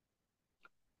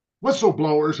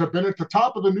Whistleblowers have been at the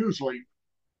top of the news lately.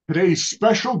 Today's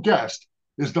special guest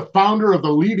is the founder of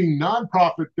the leading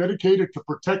nonprofit dedicated to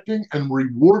protecting and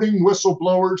rewarding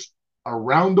whistleblowers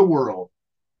around the world.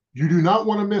 You do not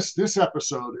want to miss this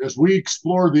episode as we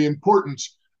explore the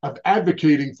importance of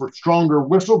advocating for stronger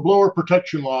whistleblower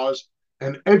protection laws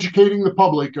and educating the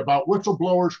public about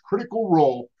whistleblowers' critical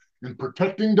role in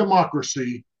protecting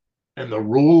democracy and the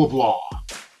rule of law.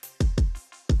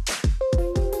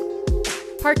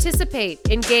 Participate,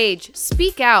 engage,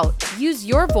 speak out, use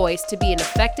your voice to be an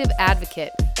effective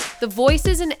advocate. The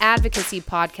Voices in Advocacy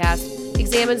podcast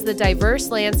examines the diverse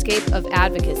landscape of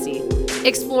advocacy,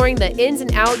 exploring the ins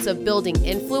and outs of building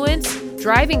influence,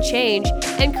 driving change,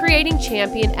 and creating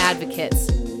champion advocates.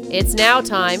 It's now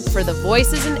time for the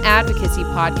Voices in Advocacy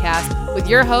podcast with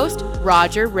your host,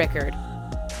 Roger Rickard.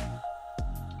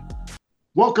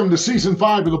 Welcome to Season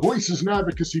 5 of the Voices in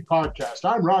Advocacy podcast.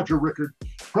 I'm Roger Rickard,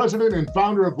 President and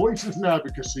founder of Voices in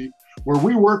Advocacy, where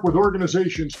we work with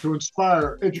organizations to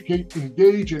inspire, educate,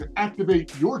 engage, and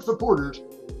activate your supporters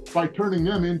by turning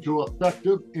them into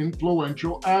effective,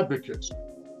 influential advocates.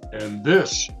 And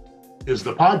this is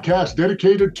the podcast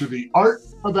dedicated to the art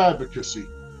of advocacy.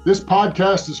 This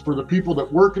podcast is for the people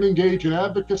that work and engage in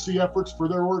advocacy efforts for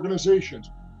their organizations,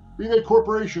 be they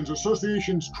corporations,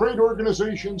 associations, trade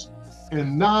organizations,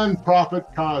 and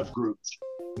nonprofit cause groups.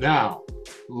 Now,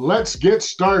 let's get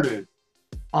started.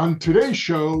 On today's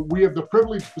show, we have the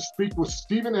privilege to speak with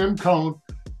Stephen M. Cohn.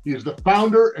 He is the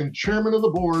founder and chairman of the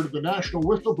board of the National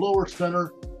Whistleblower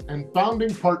Center and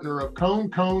founding partner of Cohn,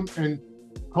 and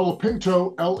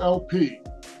Colapinto LLP.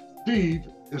 Steve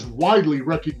is widely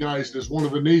recognized as one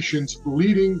of the nation's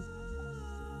leading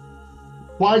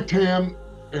qui-tam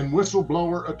and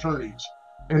whistleblower attorneys,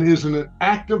 and is an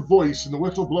active voice in the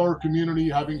whistleblower community,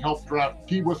 having helped draft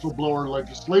key whistleblower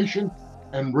legislation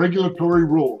and regulatory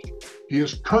rules. He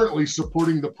is currently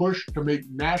supporting the push to make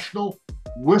National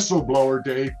Whistleblower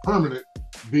Day permanent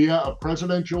via a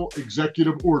presidential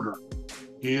executive order.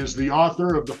 He is the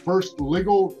author of the first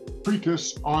legal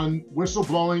treatise on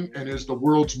whistleblowing and is the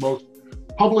world's most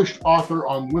published author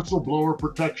on whistleblower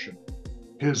protection.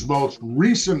 His most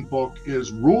recent book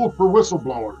is Rule for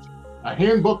Whistleblowers, a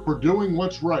handbook for doing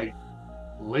what's right.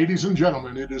 Ladies and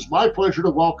gentlemen, it is my pleasure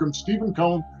to welcome Stephen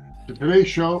Cohn to today's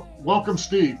show. Welcome,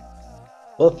 Steve.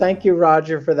 Well, thank you,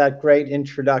 Roger, for that great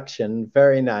introduction.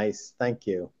 Very nice. Thank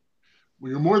you.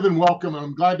 Well, you're more than welcome, and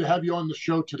I'm glad to have you on the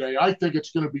show today. I think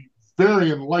it's going to be very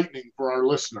enlightening for our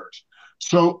listeners.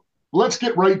 So let's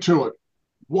get right to it.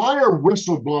 Why are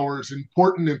whistleblowers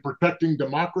important in protecting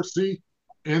democracy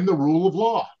and the rule of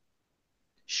law?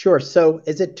 Sure. So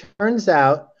as it turns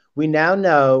out, we now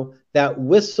know that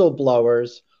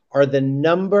whistleblowers are the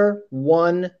number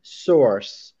one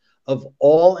source of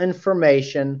all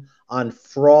information on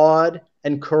fraud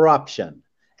and corruption.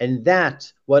 And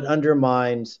that's what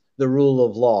undermines the rule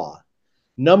of law.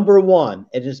 Number one,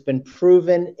 it has been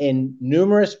proven in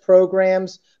numerous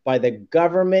programs by the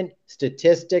government,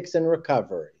 statistics, and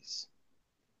recoveries.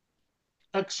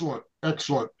 Excellent,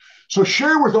 excellent. So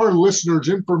share with our listeners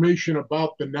information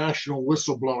about the National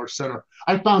Whistleblower Center.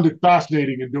 I found it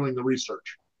fascinating in doing the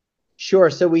research. Sure.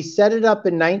 So we set it up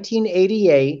in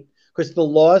 1988 because the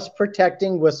laws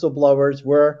protecting whistleblowers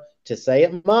were, to say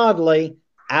it mildly,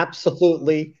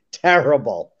 absolutely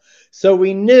terrible. So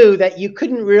we knew that you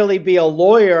couldn't really be a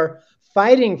lawyer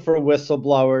fighting for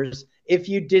whistleblowers if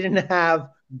you didn't have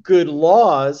good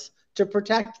laws to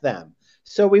protect them.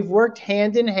 So we've worked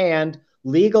hand in hand,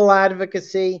 legal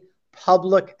advocacy,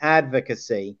 public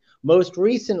advocacy. Most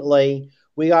recently,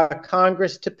 we got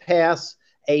Congress to pass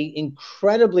an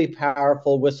incredibly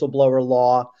powerful whistleblower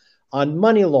law on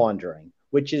money laundering,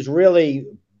 which is really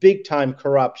big-time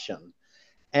corruption.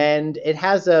 And it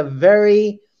has a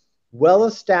very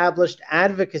well-established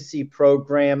advocacy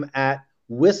program at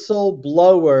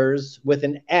whistleblowers with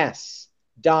an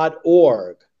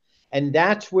S.org. And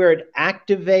that's where it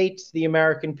activates the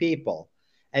American people.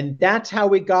 And that's how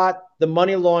we got the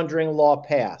money laundering law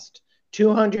passed.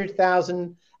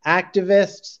 200,000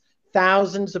 activists,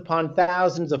 thousands upon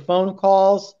thousands of phone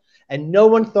calls, and no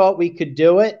one thought we could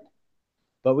do it,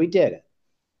 but we did it.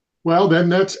 Well, then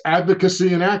that's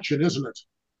advocacy in action, isn't it?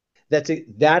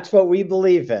 That's what we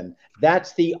believe in.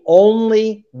 That's the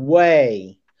only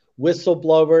way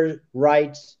whistleblower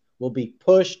rights will be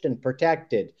pushed and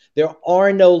protected. There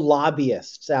are no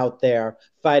lobbyists out there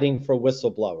fighting for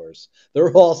whistleblowers.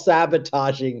 They're all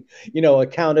sabotaging,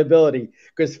 accountability.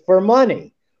 Because for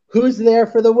money, who's there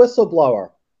for the whistleblower?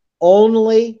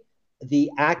 Only the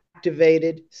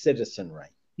activated citizenry.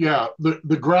 Yeah, the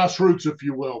grassroots, if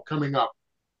you will, coming up.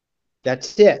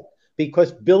 That's it.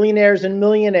 because billionaires and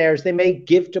millionaires, they may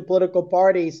give to political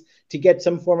parties to get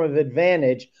some form of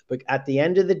advantage, but at the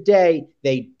end of the day,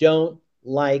 they don't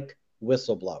like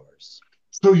whistleblowers.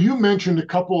 So you mentioned a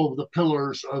couple of the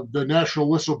pillars of the National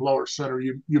Whistleblower Center.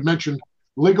 You mentioned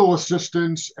legal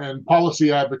assistance and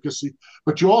policy advocacy,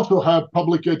 but you also have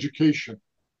public education.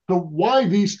 So why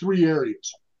these three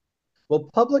areas? Well,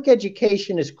 public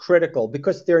education is critical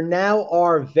because there now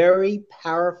are very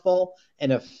powerful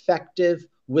and effective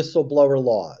whistleblower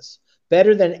laws,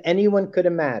 better than anyone could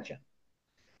imagine.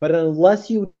 But unless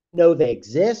you know they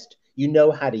exist, you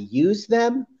know how to use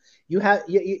them, you're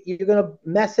going to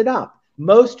mess it up.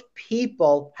 Most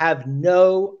people have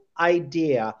no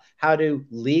idea how to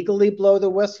legally blow the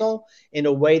whistle in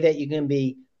a way that you can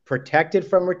be protected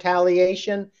from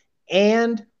retaliation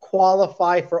and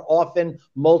qualify for often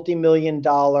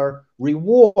multi-million-dollar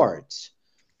rewards.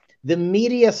 The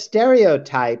media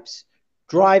stereotypes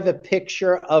drive a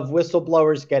picture of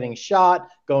whistleblowers getting shot,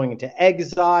 going into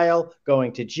exile,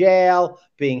 going to jail,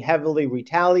 being heavily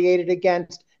retaliated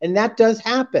against, and that does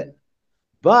happen.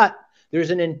 But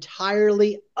there's an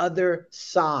entirely other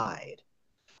side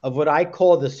of what I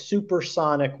call the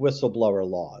supersonic whistleblower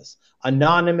laws: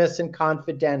 anonymous and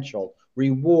confidential,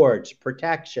 rewards,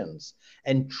 protections,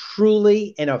 and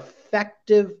truly an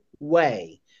effective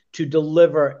way to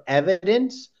deliver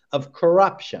evidence of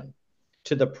corruption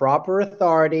to the proper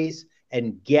authorities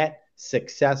and get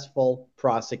successful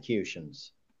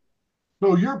prosecutions.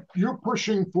 So you're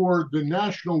pushing for the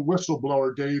National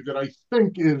Whistleblower Day that I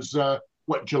think is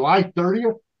July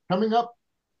 30th coming up?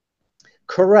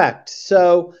 Correct.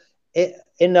 So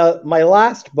in my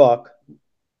last book,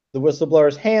 The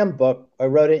Whistleblower's Handbook, I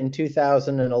wrote it in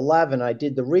 2011. I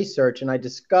did the research and I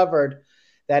discovered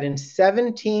that in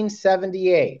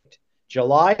 1778,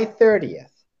 July 30th,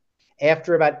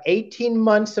 after about 18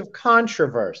 months of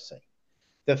controversy,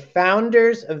 the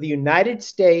founders of the United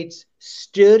States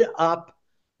stood up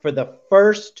for the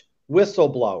first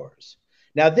whistleblowers.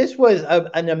 Now, this was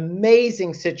an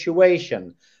amazing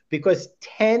situation because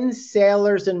 10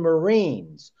 sailors and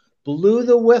Marines blew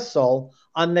the whistle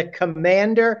on the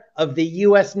commander of the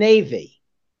U.S. Navy.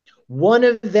 One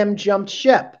of them jumped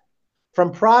ship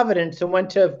from Providence and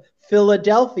went to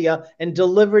Philadelphia and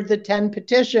delivered the 10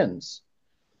 petitions.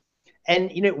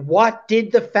 And what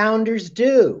did the founders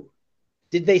do?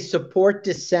 Did they support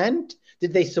dissent?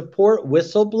 Did they support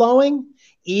whistleblowing,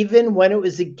 even when it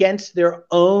was against their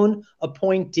own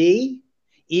appointee,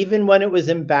 even when it was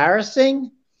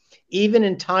embarrassing, even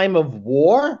in time of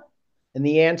war? And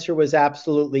the answer was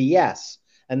absolutely yes.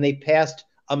 And they passed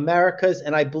America's,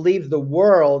 and I believe the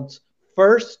world's,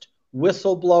 first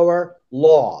whistleblower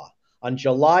law on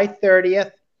July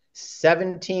 30th,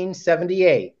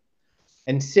 1778.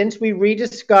 And since we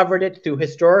rediscovered it through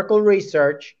historical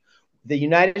research, the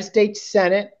United States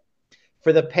Senate,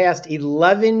 for the past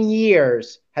 11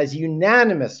 years, has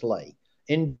unanimously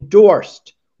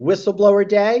endorsed Whistleblower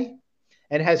Day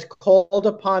and has called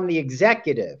upon the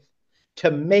executive to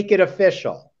make it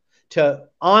official, to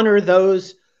honor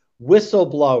those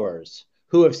whistleblowers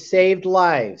who have saved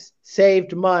lives,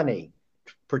 saved money,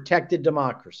 protected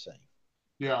democracy.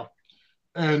 Yeah,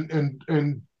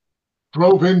 and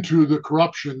drove into the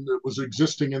corruption that was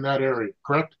existing in that area,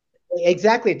 correct?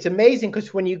 Exactly. It's amazing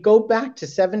because when you go back to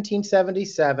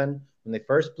 1777, when they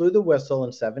first blew the whistle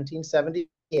in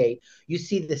 1778, you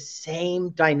see the same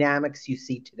dynamics you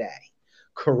see today.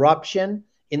 Corruption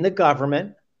in the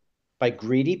government by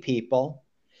greedy people,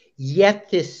 yet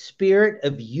this spirit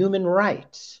of human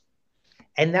rights.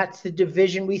 And that's the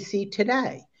division we see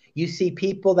today. You see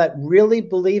people that really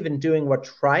believe in doing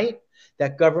what's right,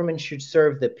 that government should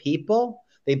serve the people.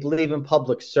 They believe in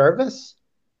public service.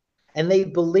 And they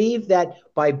believe that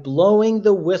by blowing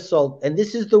the whistle, and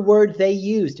this is the word they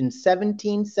used in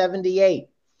 1778,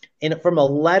 from a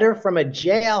letter from a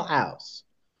jailhouse,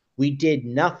 we did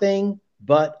nothing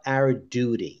but our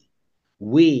duty.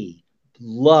 We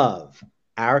love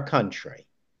our country.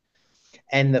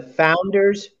 And the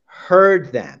founders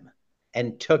heard them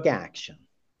and took action.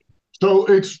 So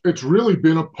it's really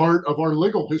been a part of our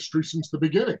legal history since the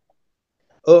beginning.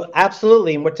 Oh,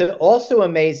 absolutely. And what's also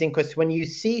amazing, because when you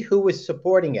see who was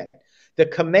supporting it, the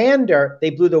commander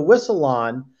they blew the whistle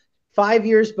on 5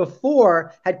 years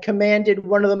before had commanded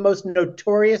one of the most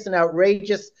notorious and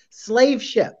outrageous slave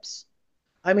ships.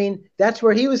 I mean, that's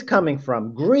where he was coming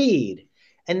from, greed.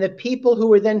 And the people who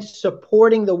were then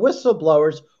supporting the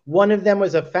whistleblowers, one of them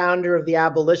was a founder of the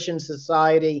Abolition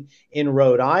Society in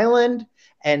Rhode Island.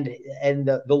 And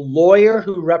the lawyer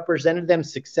who represented them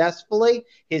successfully,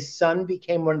 his son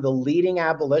became one of the leading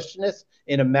abolitionists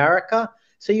in America.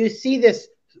 So you see this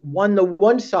On the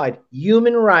one side,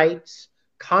 human rights,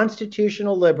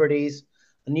 constitutional liberties,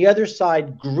 on the other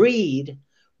side, greed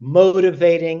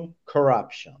motivating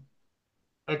corruption.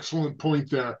 Excellent point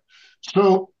there.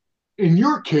 So, in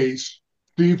your case,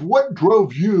 Steve, what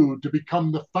drove you to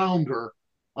become the founder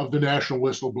of the National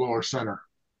Whistleblower Center?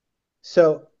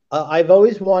 So I've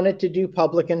always wanted to do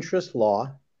public interest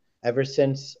law ever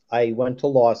since I went to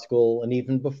law school, and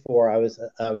even before I was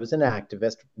an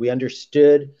activist. We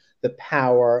understood the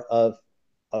power of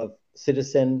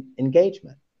citizen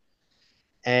engagement,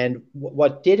 and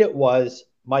what did it was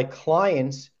my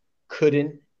clients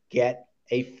couldn't get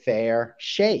a fair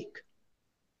shake.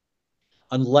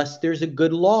 Unless there's a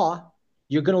good law,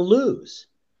 you're going to lose,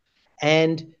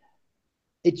 and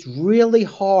it's really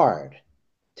hard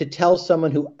to tell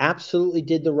someone who absolutely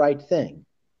did the right thing,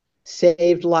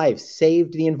 saved lives,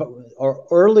 saved the environment, or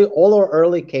all our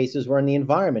early cases were in the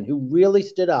environment, who really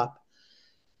stood up,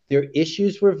 their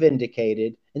issues were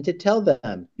vindicated, and to tell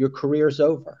them your career's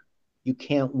over, you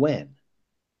can't win,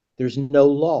 there's no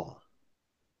law.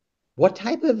 What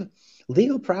type of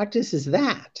legal practice is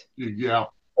that? Yeah.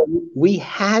 We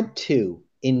had to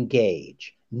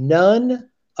engage. None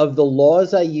of the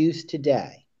laws I use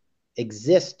today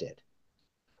existed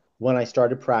when I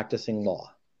started practicing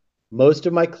law. Most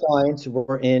of my clients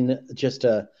were in just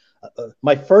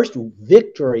my first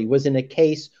victory was in a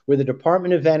case where the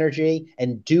Department of Energy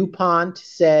and DuPont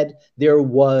said there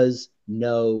was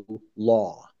no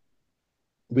law.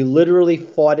 We literally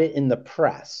fought it in the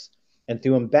press. And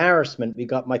through embarrassment, we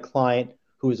got my client,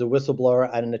 who was a whistleblower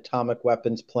at an atomic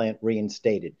weapons plant,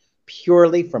 reinstated,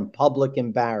 purely from public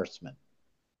embarrassment.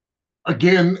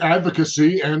 Again,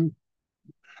 advocacy and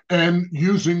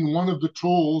using one of the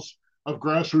tools of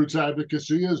grassroots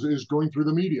advocacy is going through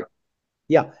the media.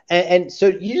 Yeah. And so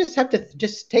you just have to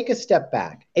just take a step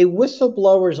back. A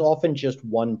whistleblower is often just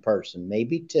one person,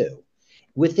 maybe two,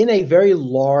 within a very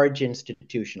large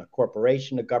institution, a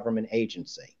corporation, a government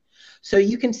agency. So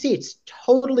you can see it's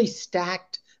totally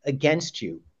stacked against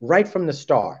you right from the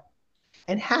start.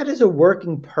 And how does a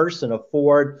working person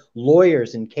afford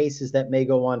lawyers in cases that may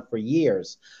go on for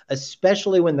years,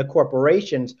 especially when the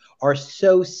corporations are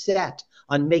so set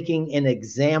on making an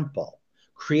example,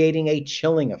 creating a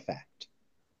chilling effect?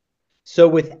 So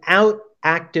without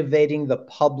activating the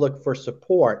public for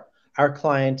support, our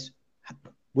clients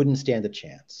wouldn't stand a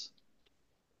chance.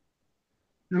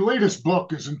 Your latest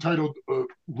book is entitled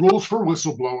Rules for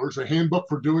Whistleblowers, a handbook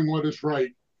for doing what is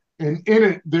right. And in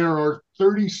it, there are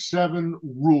 37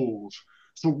 rules.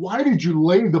 So why did you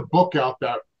lay the book out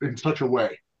that in such a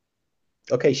way?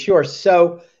 Okay, sure.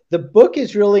 So the book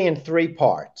is really in three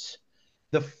parts.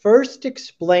 The first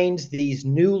explains these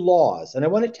new laws. And I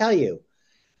want to tell you,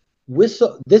 this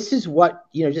is what,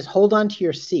 just hold on to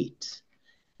your seats.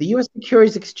 The U.S.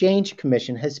 Securities Exchange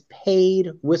Commission has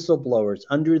paid whistleblowers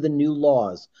under the new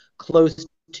laws close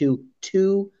to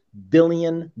 $2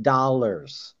 billion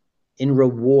in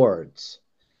rewards.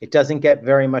 It doesn't get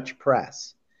very much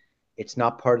press. It's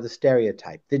not part of the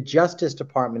stereotype. The Justice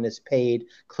Department has paid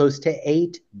close to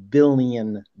 $8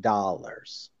 billion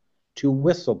to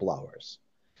whistleblowers.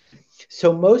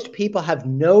 So most people have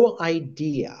no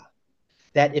idea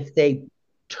that if they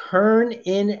turn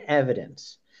in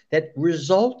evidence that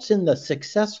results in the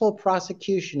successful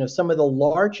prosecution of some of the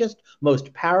largest,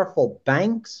 most powerful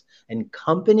banks and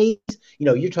companies,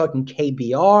 you're talking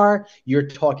KBR, you're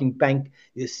talking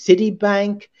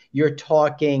Citibank, you're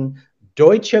talking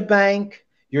Deutsche Bank,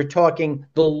 you're talking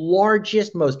the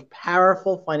largest, most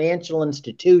powerful financial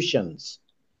institutions.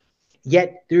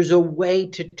 Yet there's a way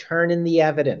to turn in the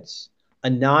evidence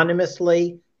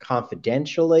anonymously,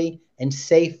 confidentially, and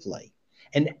safely,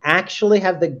 and actually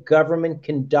have the government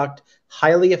conduct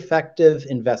highly effective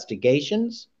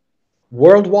investigations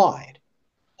worldwide,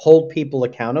 hold people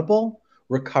accountable,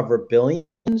 recover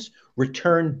billions,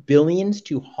 return billions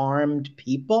to harmed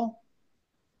people.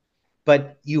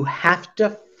 But you have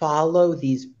to follow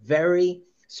these very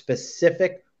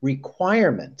specific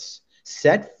requirements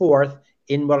set forth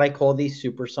in what I call these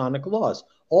supersonic laws,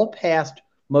 all passed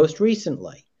most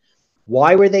recently.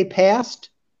 Why were they passed?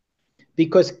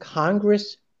 Because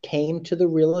Congress came to the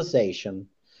realization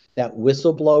that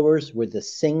whistleblowers were the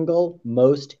single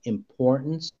most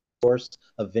important source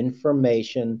of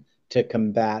information to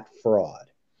combat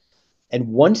fraud. And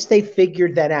once they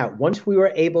figured that out, once we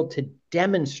were able to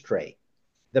demonstrate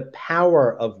the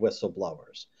power of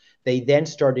whistleblowers, they then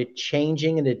started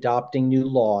changing and adopting new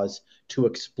laws to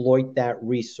exploit that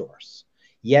resource.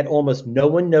 Yet almost no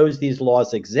one knows these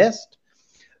laws exist.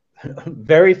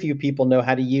 Very few people know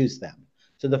how to use them.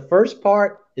 So the first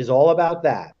part is all about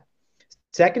that.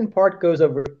 Second part goes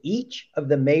over each of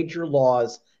the major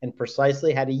laws and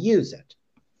precisely how to use it.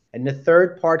 And the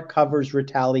third part covers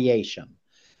retaliation.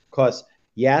 Because,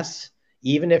 yes,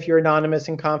 even if you're anonymous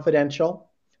and confidential,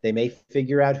 they may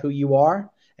figure out who you are,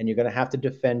 and you're going to have to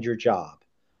defend your job.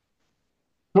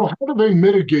 So how do they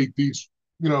mitigate these,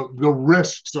 the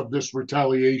risks of this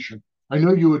retaliation? I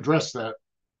know you addressed that.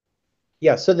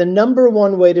 Yeah, so the number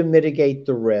one way to mitigate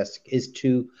the risk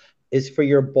is for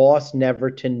your boss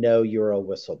never to know you're a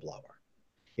whistleblower.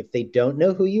 If they don't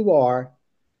know who you are,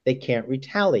 they can't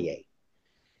retaliate.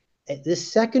 The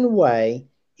second way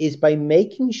is by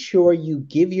making sure you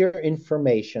give your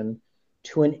information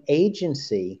to an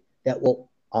agency that will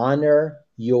honor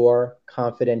your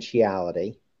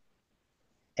confidentiality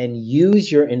and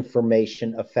use your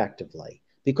information effectively,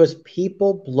 because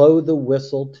people blow the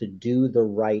whistle to do the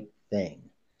right thing.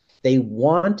 They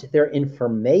want their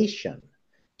information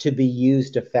to be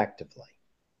used effectively.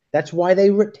 That's why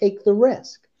they take the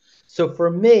risk. So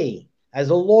for me, as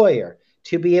a lawyer,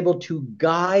 to be able to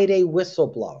guide a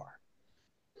whistleblower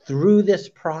through this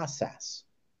process,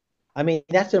 I mean,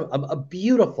 that's a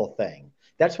beautiful thing.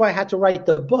 That's why I had to write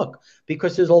the book,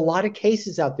 because there's a lot of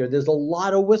cases out there. There's a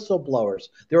lot of whistleblowers.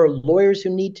 There are lawyers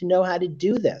who need to know how to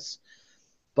do this.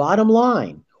 Bottom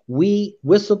line, we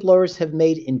whistleblowers have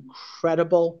made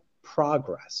incredible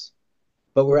progress,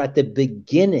 but we're at the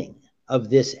beginning of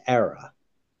this era,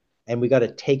 and we got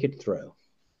to take it through.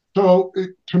 So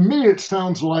to me, it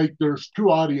sounds like there's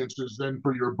two audiences then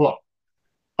for your book.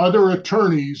 Other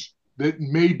attorneys that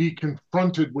may be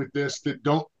confronted with this that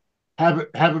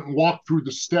haven't walked through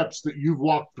the steps that you've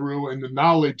walked through and the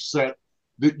knowledge set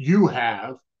that you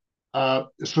have.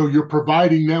 So you're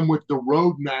providing them with the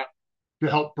roadmap to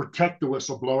help protect the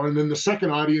whistleblower. And then the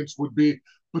second audience would be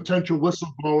potential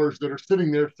whistleblowers that are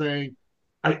sitting there saying,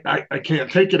 I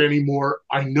can't take it anymore.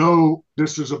 I know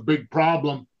this is a big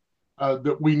problem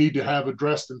that we need to have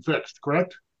addressed and fixed,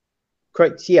 correct?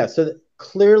 Correct. Yeah. So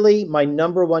clearly, my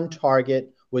number one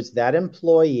target was that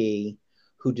employee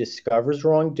who discovers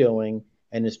wrongdoing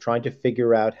and is trying to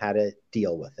figure out how to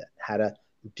deal with it, how to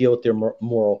deal with their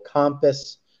moral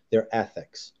compass, their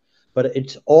ethics. But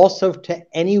it's also to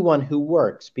anyone who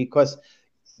works, because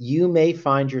you may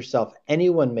find yourself,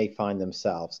 anyone may find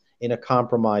themselves in a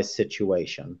compromised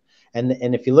situation. And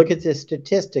if you look at the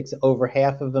statistics, over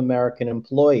half of American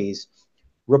employees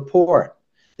report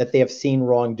that they have seen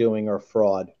wrongdoing or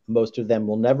fraud. Most of them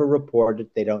will never report it.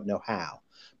 They don't know how.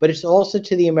 But it's also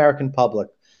to the American public.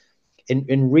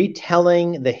 In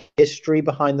retelling the history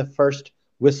behind the first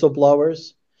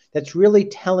whistleblowers, that's really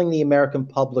telling the American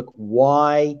public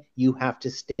why you have to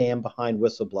stand behind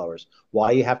whistleblowers,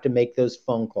 why you have to make those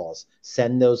phone calls,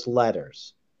 send those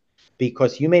letters.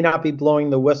 Because you may not be blowing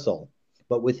the whistle,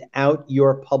 but without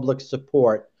your public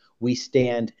support, we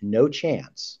stand no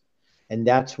chance. And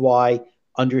that's why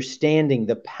understanding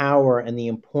the power and the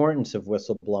importance of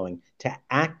whistleblowing to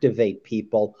activate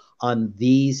people on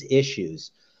these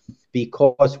issues,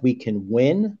 because we can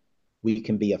win, we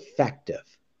can be effective.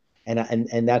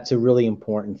 And that's a really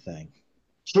important thing.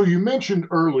 So you mentioned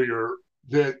earlier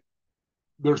that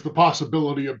there's the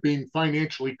possibility of being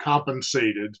financially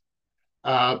compensated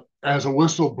as a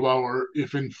whistleblower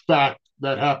if in fact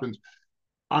that happens.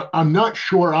 I'm not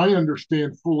sure I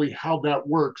understand fully how that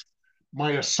works.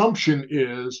 My assumption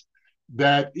is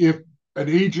that if an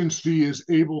agency is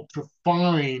able to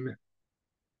fine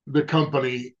the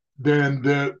company, then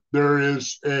there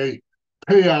is a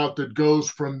payout that goes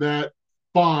from that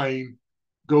fine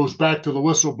goes back to the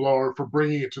whistleblower for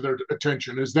bringing it to their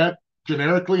attention. Is that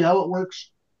generically how it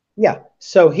works? Yeah.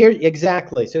 So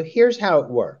exactly. So here's how it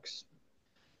works.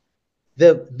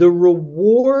 The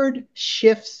reward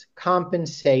shifts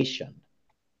compensation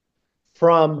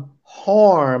from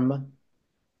harm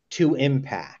to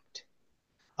impact.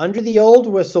 Under the old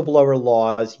whistleblower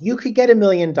laws, you could get $1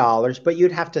 million, but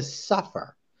you'd have to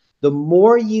suffer. The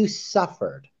more you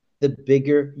suffered, the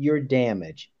bigger your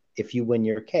damage if you win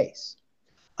your case.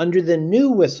 Under the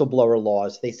new whistleblower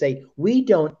laws, they say, we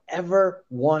don't ever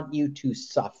want you to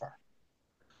suffer,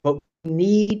 but we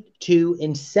need to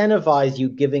incentivize you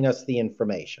giving us the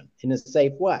information in a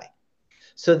safe way.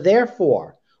 So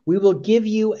therefore, we will give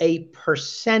you a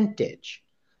percentage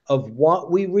of what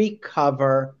we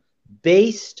recover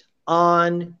based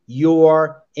on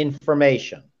your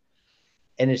information.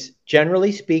 And it's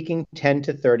generally speaking 10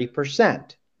 to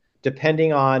 30%,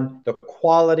 depending on the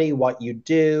quality, what you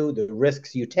do, the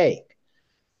risks you take.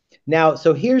 Now,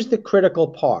 so here's the critical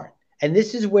part. And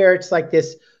this is where it's like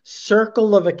this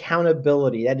circle of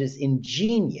accountability that is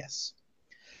ingenious.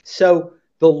 So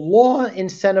the law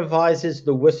incentivizes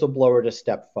the whistleblower to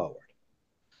step forward.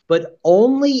 but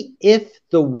only if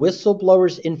the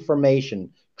whistleblower's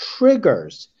information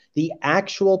triggers the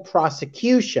actual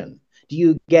prosecution do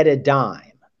you get a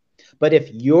dime. But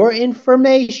if your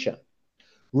information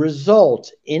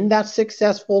results in that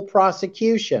successful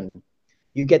prosecution,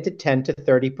 you get to 10 to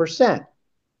 30%.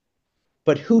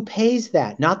 But who pays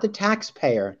that? Not the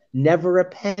taxpayer. Never a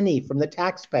penny from the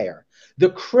taxpayer. The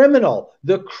criminal,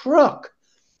 the crook,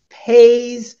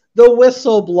 pays the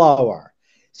whistleblower.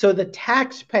 So the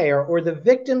taxpayer or the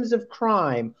victims of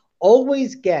crime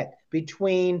always get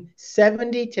between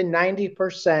 70 to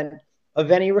 90%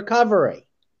 of any recovery.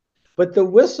 But the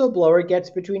whistleblower gets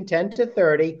between 10 to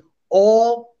 30,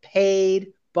 all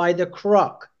paid by the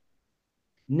crook,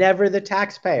 never the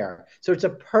taxpayer. So it's a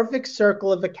perfect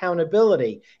circle of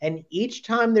accountability. And each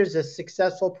time there's a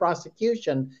successful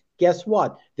prosecution, guess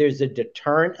what? There's a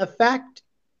deterrent effect.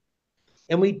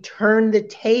 And we turn the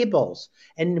tables.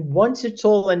 And once it's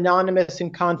all anonymous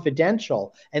and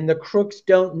confidential, and the crooks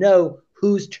don't know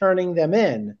who's turning them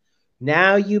in,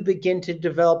 now you begin to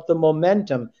develop the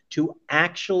momentum to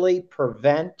actually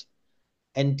prevent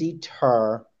and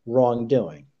deter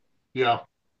wrongdoing. Yeah.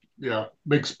 Yeah,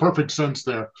 makes perfect sense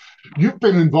there. You've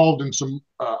been involved in some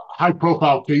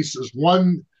high-profile cases.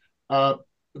 One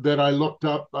that I looked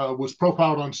up was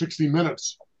profiled on 60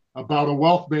 Minutes about a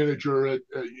wealth manager at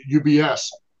UBS.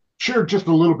 Share just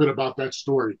a little bit about that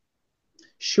story.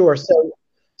 Sure.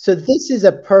 So this is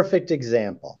a perfect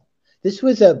example. This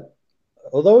was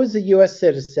although he was a U.S.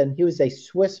 citizen, he was a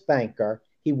Swiss banker.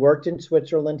 He worked in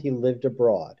Switzerland. He lived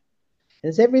abroad. And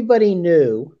as everybody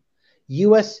knew,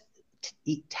 U.S.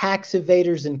 tax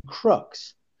evaders and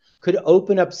crooks could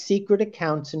open up secret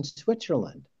accounts in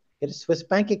Switzerland, get a Swiss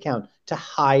bank account to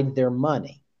hide their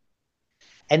money.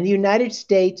 And the United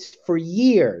States for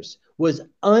years was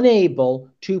unable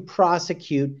to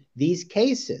prosecute these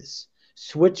cases.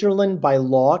 Switzerland, by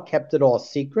law, kept it all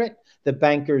secret. The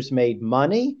bankers made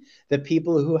money. The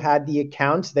people who had the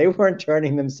accounts, they weren't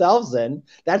turning themselves in.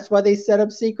 That's why they set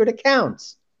up secret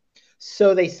accounts.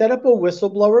 So they set up a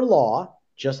whistleblower law,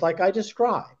 just like I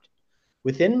described.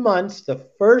 Within months, the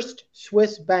first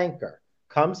Swiss banker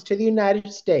comes to the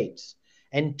United States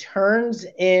and turns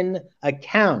in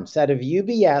accounts out of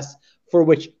UBS for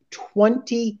which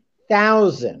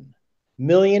 20,000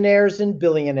 millionaires and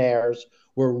billionaires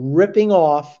were ripping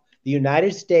off the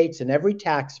United States and every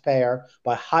taxpayer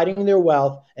by hiding their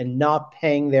wealth and not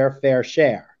paying their fair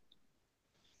share.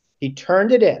 He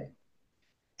turned it in,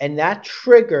 and that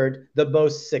triggered the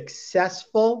most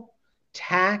successful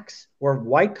tax or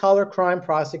white-collar crime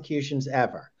prosecutions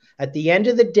ever. At the end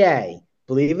of the day,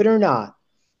 believe it or not,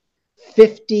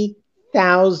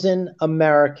 50,000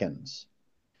 Americans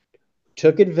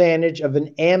took advantage of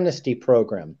an amnesty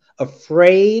program,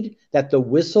 afraid that the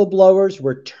whistleblowers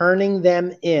were turning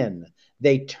them in.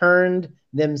 They turned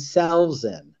themselves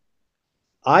in.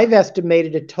 I've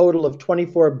estimated a total of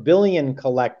 24 billion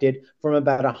collected from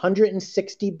about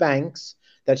 160 banks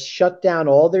that shut down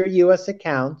all their US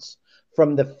accounts,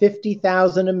 from the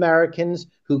 50,000 Americans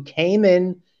who came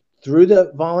in through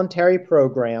the voluntary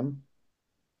program,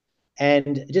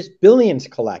 and just billions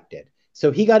collected.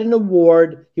 So he got an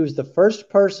award. He was the first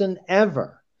person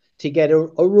ever to get a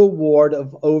reward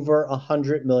of over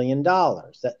 $100 million.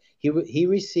 That he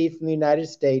received from the United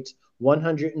States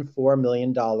 $104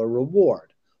 million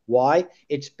reward. Why?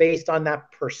 It's based on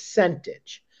that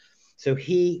percentage. So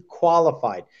he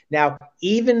qualified. Now,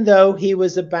 even though he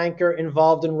was a banker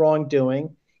involved in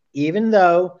wrongdoing, even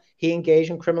though he engaged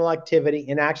in criminal activity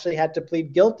and actually had to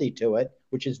plead guilty to it,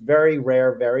 which is very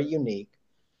rare, very unique,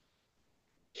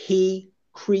 he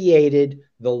created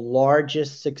the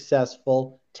largest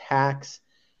successful tax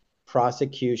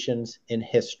prosecutions in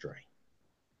history.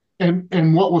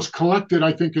 And what was collected,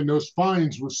 I think, in those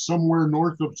fines was somewhere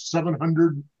north of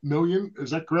 700 million.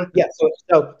 Is that correct? Yeah.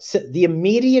 So the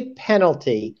immediate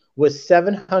penalty was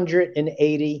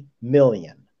 780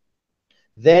 million.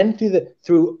 Then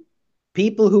through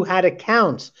people who had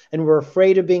accounts and were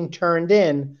afraid of being turned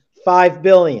in, 5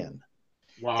 billion.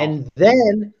 Wow. And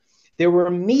then there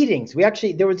were meetings.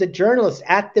 There was a journalist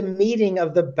at the meeting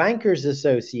of the Bankers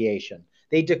Association.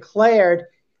 They declared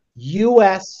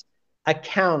U.S.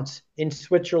 accounts in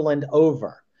Switzerland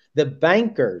over. The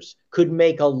bankers could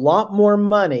make a lot more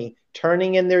money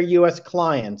turning in their U.S.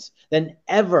 clients than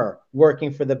ever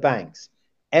working for the banks.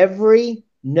 Every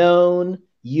known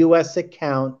U.S.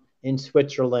 account in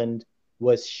Switzerland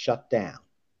was shut down.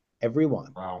 Every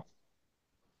one. Wow.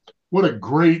 What a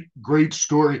great, great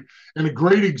story, and a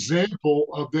great example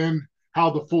of then how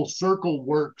the full circle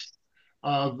works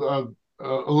of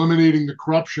eliminating the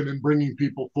corruption and bringing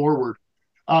people forward.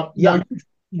 Yeah.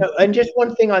 And just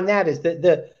one thing on that is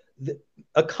that the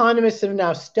economists have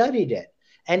now studied it,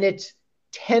 and it's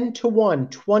 10 to 1,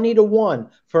 20 to 1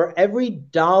 for every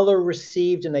dollar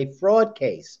received in a fraud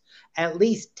case. At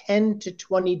least $10 to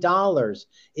 $20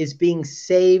 is being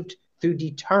saved through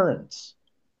deterrence.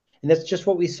 And that's just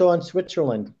what we saw in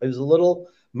Switzerland. It was a little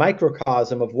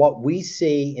microcosm of what we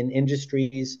see in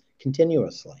industries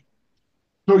continuously.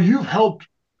 So you've helped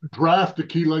draft the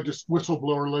key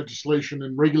whistleblower legislation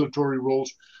and regulatory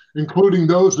rules, including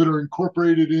those that are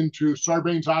incorporated into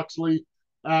Sarbanes-Oxley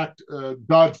Act,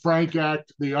 Dodd-Frank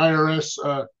Act, the IRS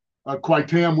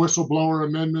Quitam whistleblower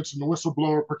amendments, and the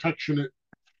Whistleblower Protection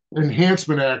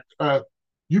Enhancement Act.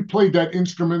 You played that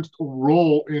instrumental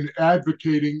role in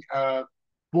advocating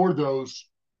for those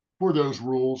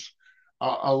rules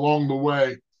along the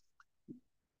way.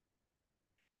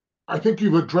 I think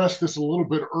you've addressed this a little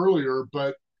bit earlier,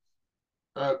 but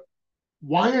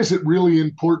why is it really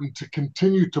important to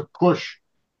continue to push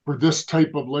for this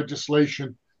type of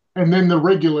legislation and then the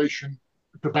regulation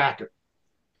to back it?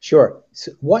 Sure.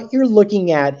 So what you're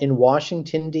looking at in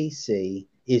Washington, D.C.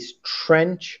 is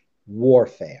trench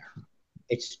warfare.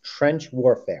 It's trench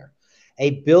warfare.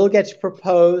 A bill gets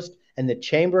proposed, and the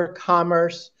Chamber of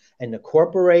Commerce and the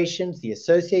corporations, the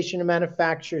Association of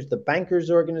Manufacturers, the Bankers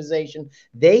Organization,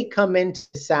 they come in to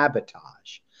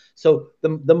sabotage. So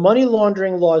the money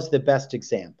laundering law is the best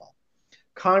example.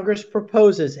 Congress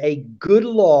proposes a good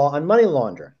law on money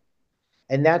laundering,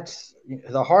 and that's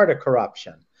the heart of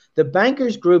corruption. The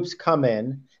bankers groups come in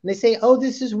and they say, oh,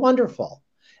 this is wonderful.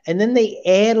 And then they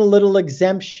add a little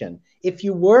exemption. If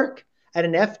you work at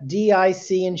an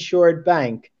FDIC insured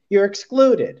bank, you're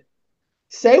excluded.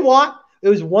 Say what? It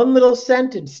was one little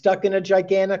sentence stuck in a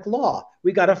gigantic law.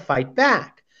 We got to fight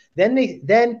back.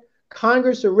 Then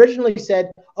Congress originally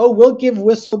said, oh, we'll give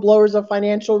whistleblowers a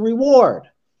financial reward.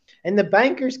 And the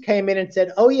bankers came in and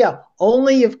said, oh, yeah,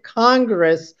 only if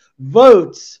Congress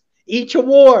votes each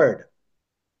award.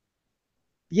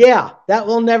 Yeah, that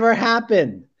will never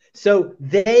happen. So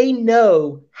they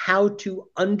know how to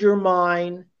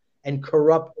undermine and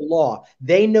corrupt the law.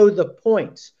 They know the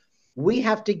points. We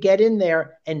have to get in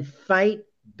there and fight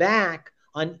back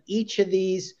on each of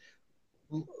these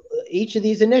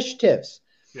initiatives.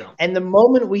 Yeah. And the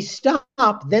moment we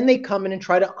stop, then they come in and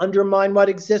try to undermine what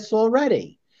exists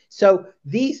already. So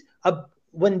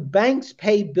when banks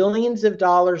pay billions of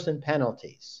dollars in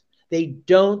penalties, they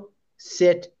don't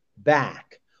sit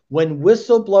back. When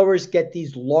whistleblowers get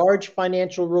these large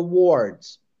financial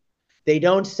rewards, they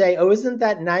don't say, oh, isn't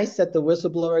that nice that the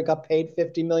whistleblower got paid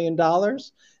 $50 million?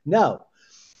 No,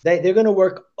 they're going to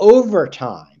work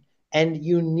overtime, and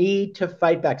you need to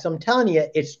fight back. So I'm telling you,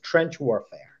 it's trench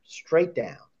warfare, straight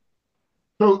down.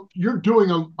 So you're doing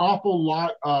an awful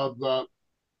lot of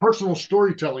personal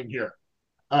storytelling here.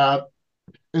 And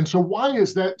so why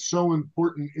is that so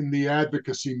important in the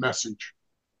advocacy message?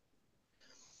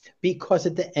 Because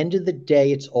at the end of the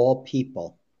day, it's all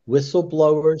people.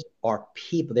 Whistleblowers are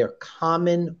people. They're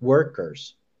common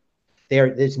workers.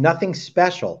 There's nothing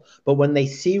special. But when they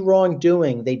see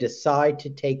wrongdoing, they decide to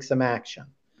take some action.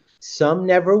 Some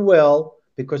never will,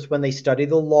 because when they study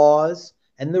the laws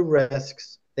and the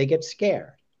risks, they get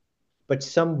scared. But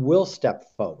some will step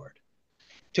forward.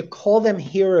 To call them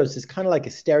heroes is kind of like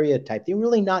a stereotype.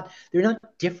 They're not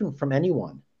different from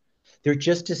anyone. They're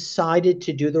just decided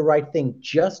to do the right thing,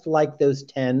 just like those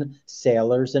 10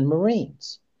 sailors and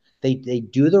Marines. They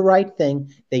do the right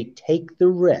thing, they take the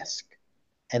risk,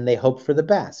 and they hope for the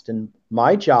best. And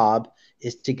my job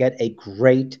is to get a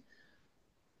great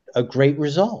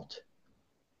result.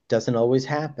 Doesn't always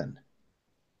happen.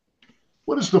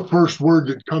 What is the first word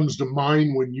that comes to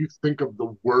mind when you think of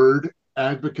the word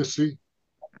advocacy?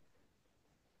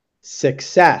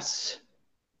 Success.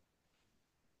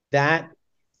 That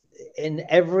in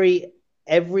every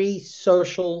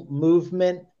social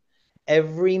movement,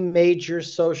 every major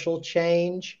social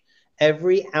change,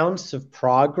 every ounce of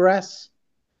progress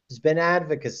has been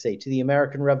advocacy. To the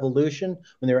American Revolution,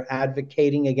 when they were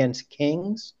advocating against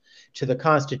kings, to the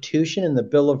Constitution and the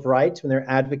Bill of Rights, when they're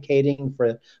advocating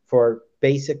for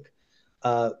basic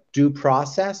due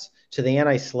process, to the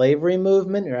anti-slavery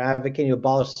movement, they're advocating to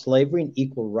abolish slavery and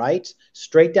equal rights,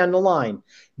 straight down the line.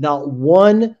 Not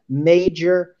one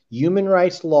major human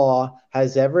rights law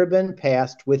has ever been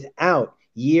passed without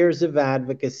years of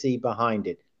advocacy behind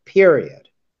it, period.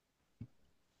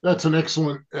 That's an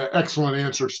excellent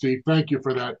answer, Steve. Thank you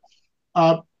for that.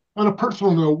 On a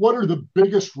personal note, what are the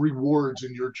biggest rewards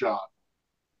in your job?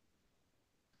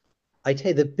 I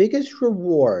tell you, the biggest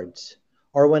rewards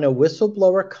are when a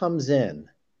whistleblower comes in,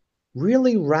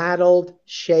 really rattled,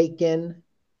 shaken,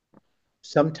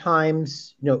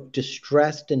 sometimes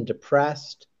distressed and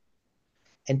depressed,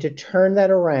 and to turn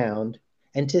that around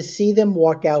and to see them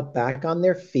walk out back on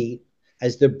their feet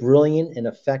as the brilliant and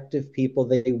effective people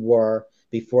they were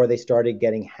before they started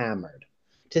getting hammered.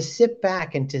 To sit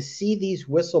back and to see these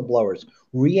whistleblowers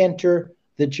re-enter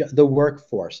the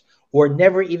workforce or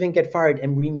never even get fired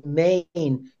and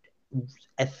remain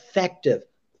effective,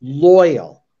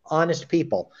 loyal, honest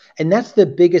people. And that's the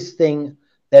biggest thing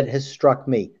that has struck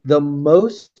me. The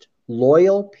most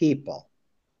loyal people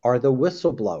are the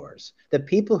whistleblowers, the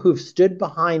people who've stood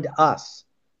behind us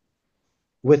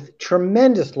with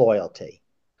tremendous loyalty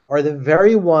are the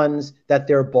very ones that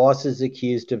their bosses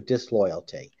accused of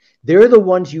disloyalty. They're the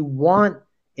ones you want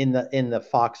in the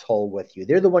foxhole with you.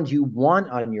 They're the ones you want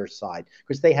on your side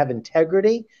because they have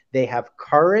integrity, they have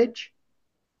courage,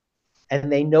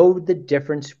 and they know the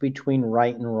difference between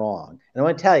right and wrong. And I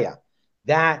want to tell you,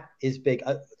 that is big.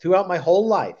 Throughout my whole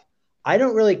life, I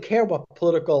don't really care what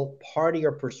political party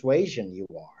or persuasion you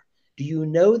are. Do you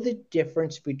know the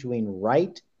difference between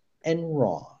right and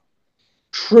wrong,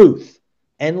 truth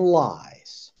and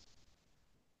lies?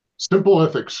 Simple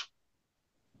ethics.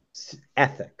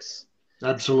 Ethics.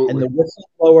 Absolutely. And the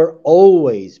whistleblower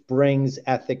always brings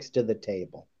ethics to the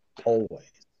table.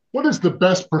 Always. What is the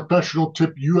best professional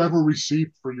tip you ever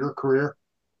received for your career?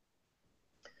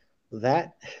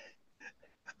 That,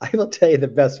 I will tell you the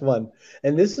best one.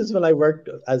 And this is when I worked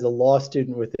as a law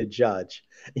student with a judge.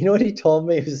 You know what he told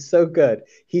me? It was so good.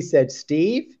 He said,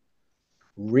 Steve,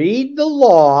 read the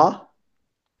law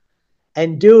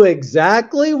and do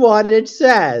exactly what it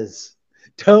says.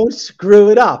 Don't screw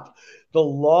it up. The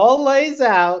law lays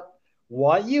out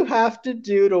what you have to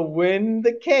do to win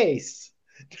the case.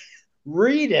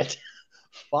 Read it.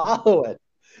 Follow it.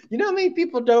 You know how many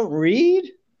people don't read?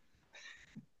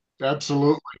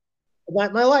 Absolutely. My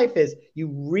life is you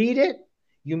read it,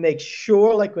 you make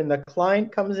sure, like when the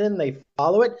client comes in, they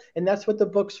follow it, and that's what the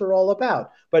books are all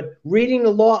about. But reading the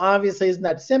law obviously isn't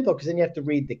that simple because then you have to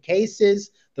read the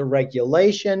cases, the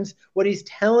regulations. What he's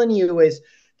telling you is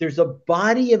there's a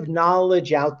body of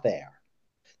knowledge out there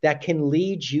that can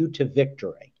lead you to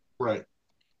victory. Right.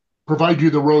 Provide you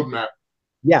the roadmap.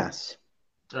 Yes.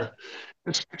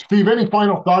 Steve, any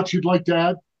final thoughts you'd like to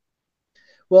add?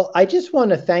 Well, I just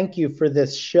want to thank you for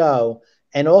this show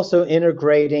and also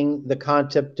integrating the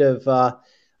concept of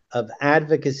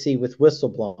advocacy with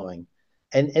whistleblowing.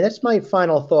 And that's my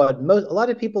final thought. A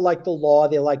lot of people like the law,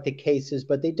 they like the cases,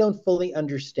 but they don't fully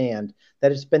understand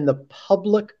that it's been the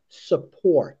public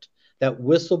support that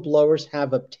whistleblowers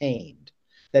have obtained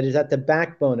that is at the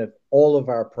backbone of all of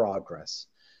our progress.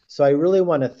 So I really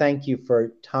want to thank you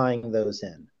for tying those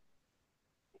in.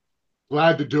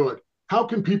 Glad to do it. How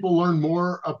can people learn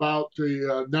more about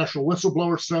the National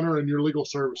Whistleblower Center and your legal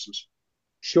services?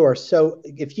 Sure. So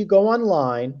if you go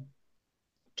online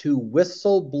to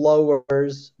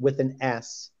whistleblowers with an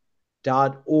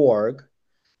S.org,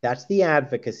 that's the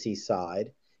advocacy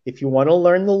side. If you want to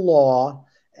learn the law,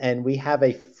 and we have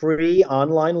a free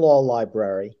online law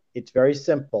library, it's very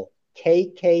simple.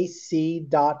 kkc.com.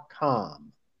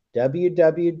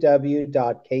 www.kkc.com.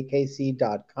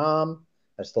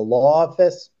 That's the law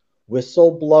office.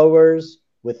 Whistleblowers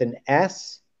with an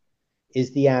S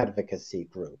is the advocacy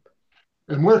group.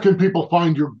 And where can people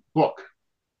find your book?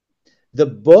 The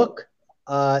book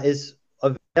is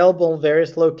available in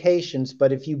various locations,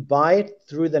 but if you buy it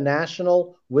through the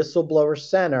National Whistleblower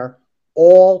Center,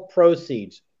 all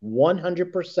proceeds,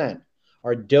 100%,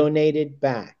 are donated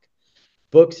back.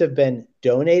 Books have been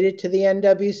donated to the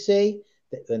NWC.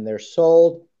 When they're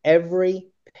sold, every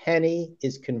penny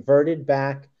is converted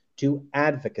back to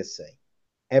advocacy,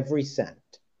 every cent.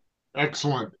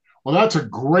 Excellent. Well, that's a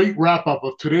great wrap up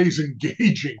of today's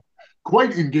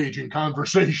quite engaging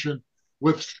conversation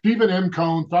with Stephen M.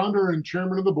 Cohn, founder and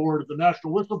chairman of the board of the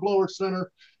National Whistleblower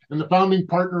Center and the founding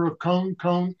partner of Cohn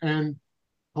and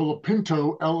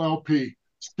Polipinto LLP.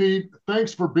 Steve,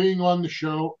 thanks for being on the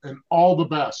show and all the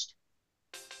best.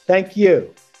 Thank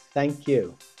you. Thank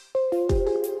you.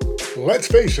 Let's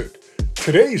face it,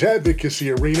 today's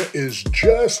advocacy arena is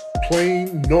just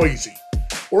plain noisy.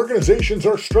 Organizations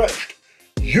are stretched.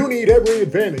 You need every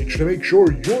advantage to make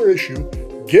sure your issue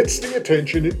gets the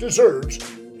attention it deserves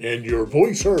and your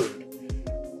voice heard.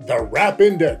 The RAP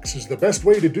Index is the best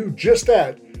way to do just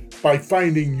that by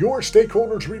finding your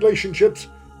stakeholders' relationships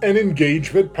and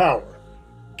engagement power.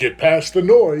 Get past the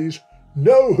noise.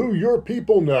 Know who your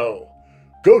people know.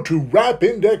 Go to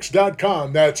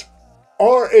rapindex.com. That's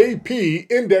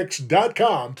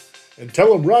rapindex.com and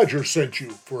tell them Roger sent you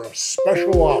for a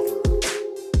special offer.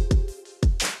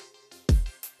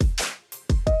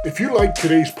 If you like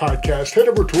today's podcast, head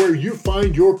over to where you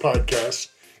find your podcasts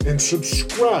and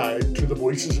subscribe to the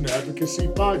Voices in Advocacy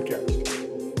podcast.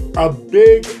 A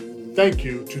big thank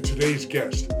you to today's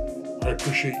guest. I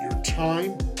appreciate your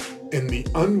time and the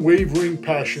unwavering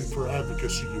passion for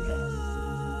advocacy you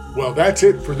have. Well, that's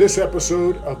it for this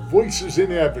episode of Voices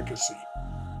in Advocacy.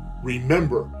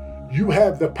 Remember, you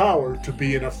have the power to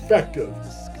be an effective,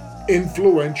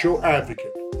 influential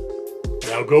advocate.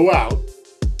 Now go out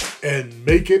and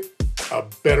make it a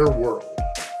better world.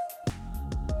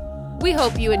 We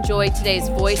hope you enjoyed today's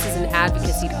Voices in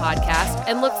Advocacy podcast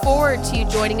and look forward to you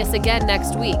joining us again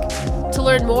next week. To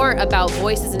learn more about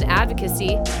Voices in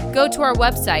Advocacy, go to our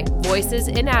website,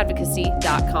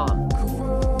 voicesinadvocacy.com.